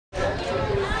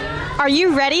Are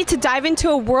you ready to dive into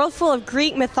a world full of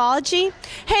Greek mythology?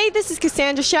 Hey, this is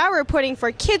Cassandra Shaw reporting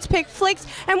for Kids Pick Flicks,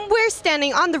 and we're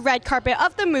standing on the red carpet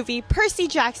of the movie Percy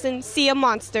Jackson, Sea of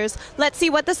Monsters. Let's see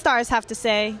what the stars have to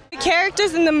say. The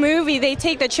characters in the movie, they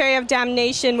take the Chariot of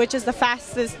Damnation, which is the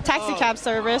fastest taxi cab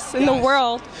service in the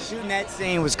world. Shooting that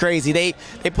scene was crazy. They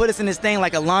put us in this thing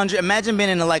like a laundry. Imagine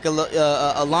being in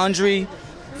a laundry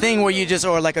thing where you just,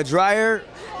 or like a dryer.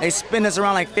 They spin us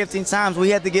around like 15 times.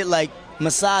 We had to get like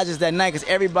massages that night because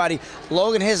everybody,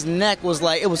 Logan, his neck was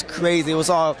like, it was crazy. It was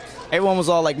all, everyone was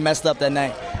all like messed up that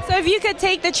night. So if you could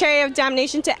take the Chariot of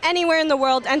Damnation to anywhere in the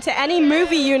world and to any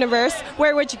movie universe,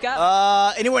 where would you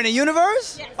go? Anywhere in the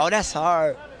universe? Yes. Oh, that's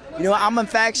hard. You know, I'm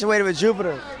infatuated with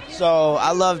Jupiter. So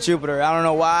I love Jupiter. I don't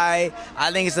know why.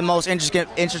 I think it's the most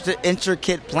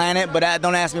intricate planet, but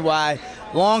don't ask me why.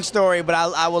 Long story, but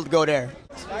I will go there.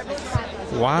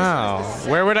 Wow.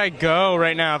 Where would I go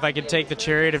right now if I could take the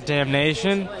Chariot of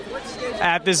Damnation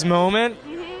at this moment?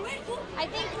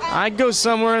 I'd go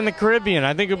somewhere in the Caribbean.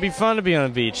 I think it would be fun to be on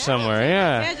the beach somewhere,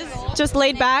 yeah. Just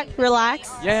laid back, relax.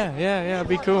 Yeah, it'd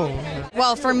be cool.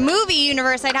 Well, for movie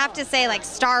universe, I'd have to say like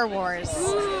Star Wars.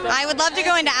 I would love to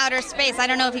go into outer space. I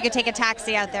don't know if you could take a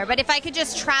taxi out there, but if I could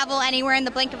just travel anywhere in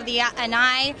the blink of an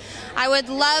eye, I would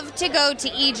love to go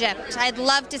to Egypt. I'd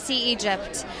love to see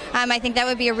Egypt. I think that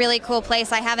would be a really cool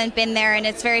place. I haven't been there, and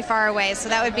it's very far away, so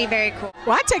that would be very cool.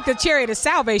 Well, I take the Chariot of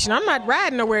Salvation. I'm not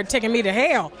riding nowhere taking me to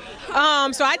hell.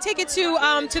 So I take it to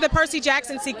the Percy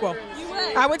Jackson sequel.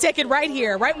 I would take it right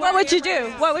here. Right. What would you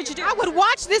do? What would you do? I would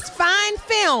watch this fine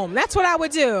film. That's what I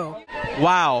would do.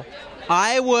 Wow.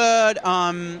 I would,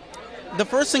 the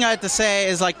first thing I have to say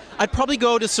is, like, I'd probably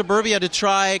go to suburbia to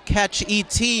try catch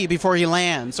E.T. before he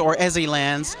lands, or as he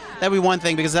lands. That'd be one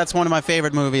thing, because that's one of my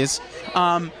favorite movies.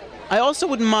 I also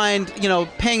wouldn't mind,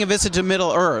 paying a visit to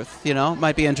Middle Earth,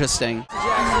 might be interesting.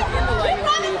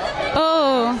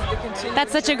 Oh,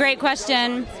 that's such a great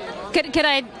question. Could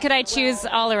I choose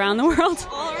all around the world?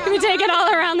 Can we take it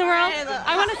all around the world?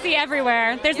 I want to see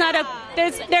everywhere.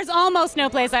 There's almost no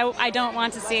place I don't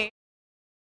want to see.